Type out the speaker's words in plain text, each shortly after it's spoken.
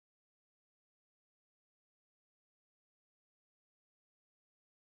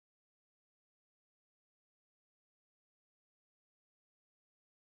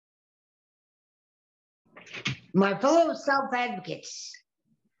My fellow self-advocates,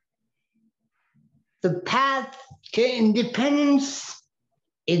 the path to independence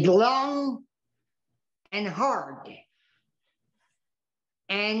is long and hard.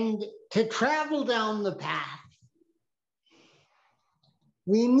 And to travel down the path,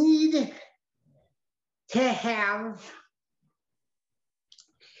 we need to have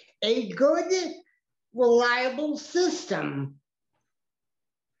a good, reliable system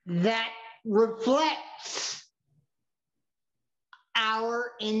that reflects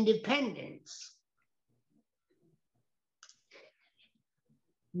our independence.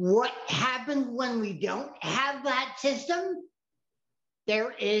 What happens when we don't have that system?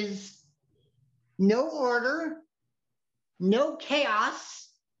 There is no order, no chaos,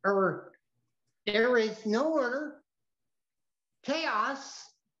 or there is no order, chaos,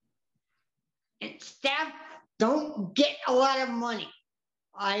 and staff don't get a lot of money.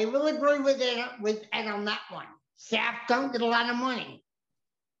 I will agree with Ed on that one. Staff don't get a lot of money.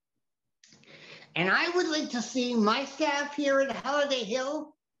 And I would like to see my staff here at Holiday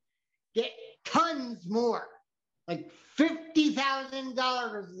Hill get tons more, like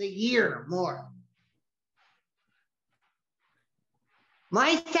 $50,000 a year more.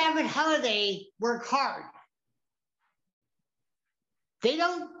 My staff at Holiday work hard. They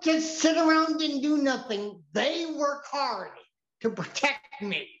don't just sit around and do nothing. They work hard to protect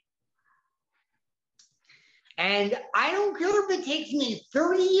me. And I don't care if it takes me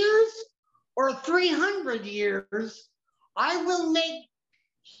 30 years or 300 years, I will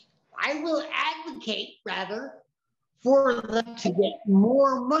advocate rather for them to get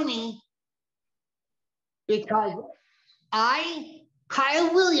more money, because I,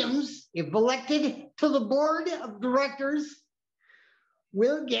 Kyle Williams, if elected to the board of directors,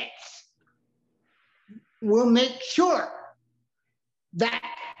 will make sure that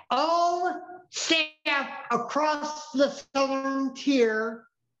all staff across the southern tier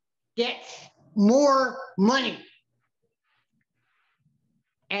gets more money.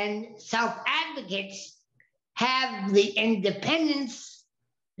 And self-advocates have the independence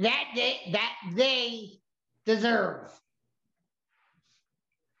that they deserve.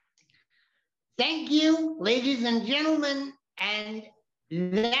 Thank you, ladies and gentlemen, and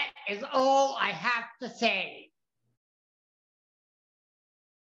that is all I have to say.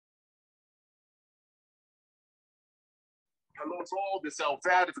 Hello to all the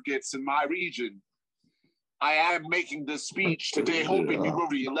self-advocates in my region. I am making this speech today hoping you will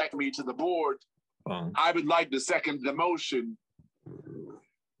re-elect me to the board. I would like to second the motion.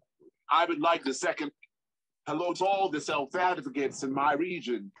 Hello to all the self-advocates in my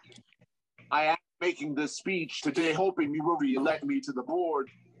region. I am making this speech today hoping you will re-elect me to the board.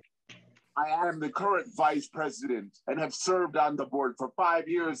 I am the current vice president and have served on the board for 5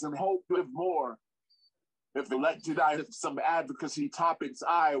 years and hope to have more. If elected, I have some advocacy topics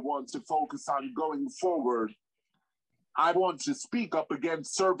I want to focus on going forward. I want to speak up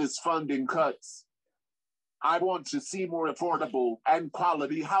against service funding cuts. I want to see more affordable and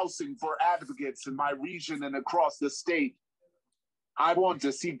quality housing for advocates in my region and across the state. I want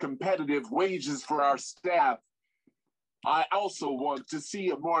to see competitive wages for our staff. I also want to see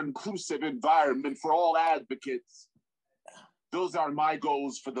a more inclusive environment for all advocates. Those are my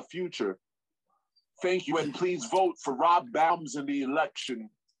goals for the future. Thank you, and please vote for Rob Baums in the election.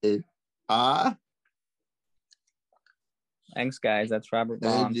 Thanks, guys. That's Robert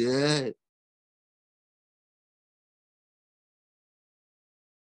Baum.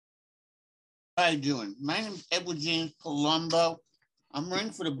 How you doing? My name is Edward James Palumbo. I'm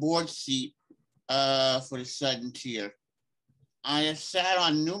running for the board seat for the Southern Tier. I have sat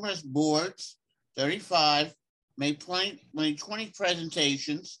on numerous boards, 35, made 20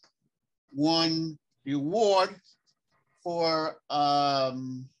 presentations, won the award for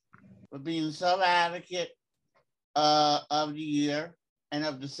being the self-advocate of the year and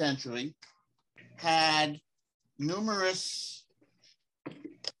of the century, had numerous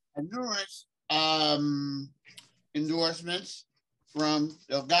endorsements from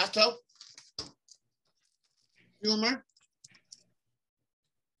Delgato, Schumer,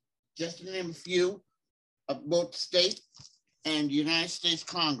 just to name a few, of both state and the United States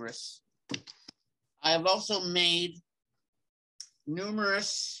Congress. I have also made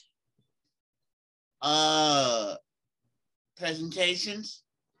numerous presentations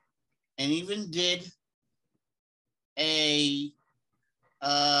and even did a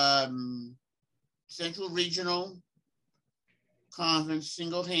Central Regional Conference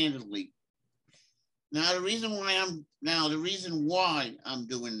single-handedly. Now the reason why I'm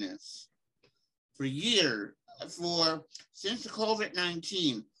doing this, since the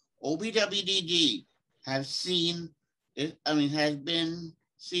COVID-19, OBWDD have seen it, has been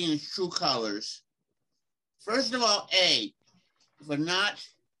seen its true colors. First of all, for not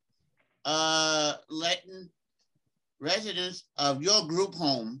letting residents of your group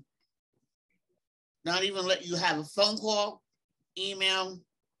home not even let you have a phone call, email,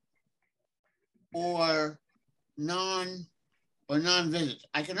 or non-visits.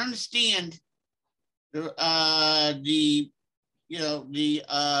 I can understand I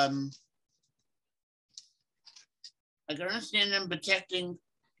can understand them protecting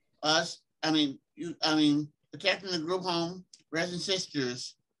us. Protecting the group home brothers and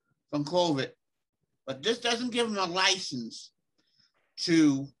sisters from COVID, but this doesn't give them a license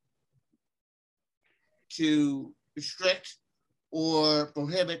to restrict or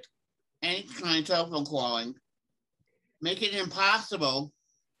prohibit any kind of telephone calling, make it impossible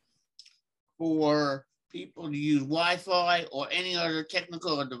for people to use Wi-Fi or any other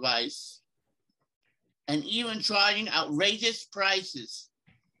technical device, and even charging outrageous prices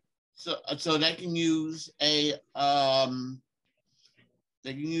so they can use a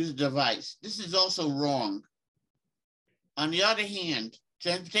device. This is also wrong. On the other hand,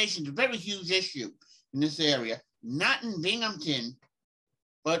 transportation is a very huge issue in this area, not in Binghamton,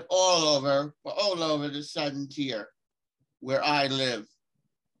 but all over the southern tier where I live.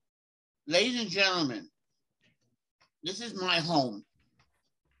 Ladies and gentlemen, this is my home.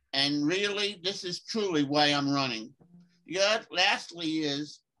 And really, this is truly why I'm running. Lastly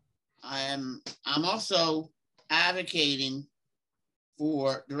is, I'm also advocating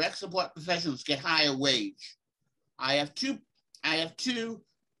for direct support professionals to get higher wage. I have two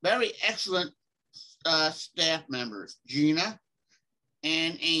very excellent staff members, Gina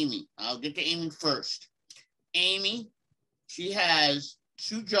and Amy. I'll get to Amy first. Amy, she has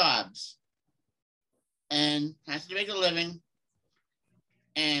 2 jobs and has to make a living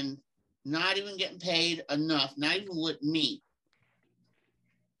and not even getting paid enough, not even with me,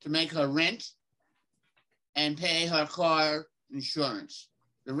 to make her rent and pay her car insurance.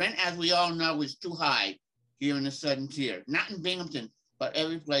 The rent, as we all know, is too high here in the southern tier. Not in Binghamton, but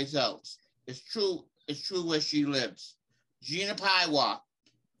every place else. It's true where she lives. Gina Paiwa,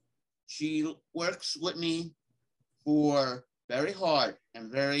 she works with me for very hard and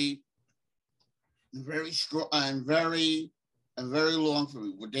very strong and very long for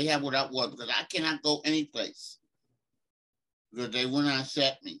me. What they have without work, because I cannot go any place because they will not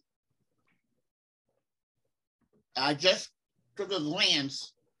accept me. I just took a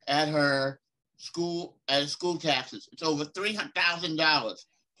glance at her school taxes. It's over $300,000.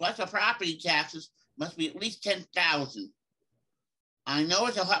 Plus her property taxes must be at least $10,000. I know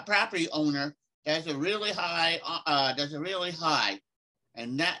as a property owner, that's a really high,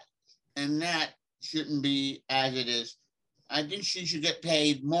 and that shouldn't be as it is. I think she should get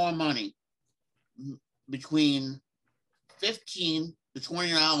paid more money, between $15 to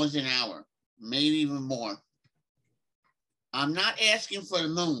 $20 an hour, maybe even more. I'm not asking for the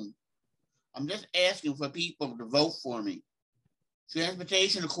moon. I'm just asking for people to vote for me.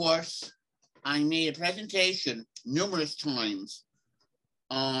 Transportation, of course, I made a presentation numerous times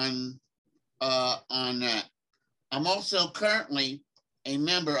on that. I'm also currently a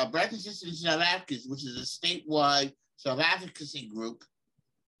member of Brothers and Sisters in South Africa, which is a statewide South advocacy group.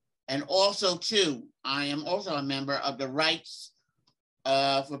 And also, too, I am also a member of the Rights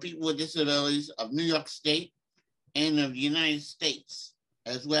for People with Disabilities of New York State and of the United States,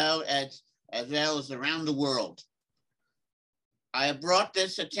 as well as around the world. I have brought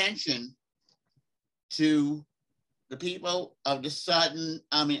this attention to the people of the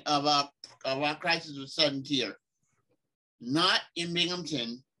of our crisis of southern tier, not in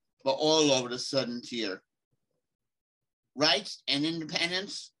Binghamton, but all over the southern tier. Rights and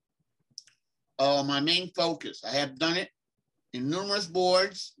independence are my main focus. I have done it in numerous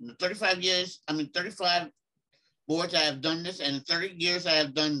boards. In the 35 boards I have done this, and in 30 years I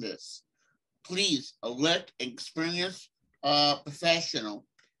have done this. Please elect an experienced professional.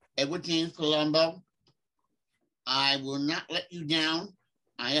 Edward James Palumbo. I will not let you down.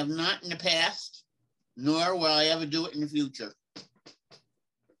 I have not in the past, nor will I ever do it in the future.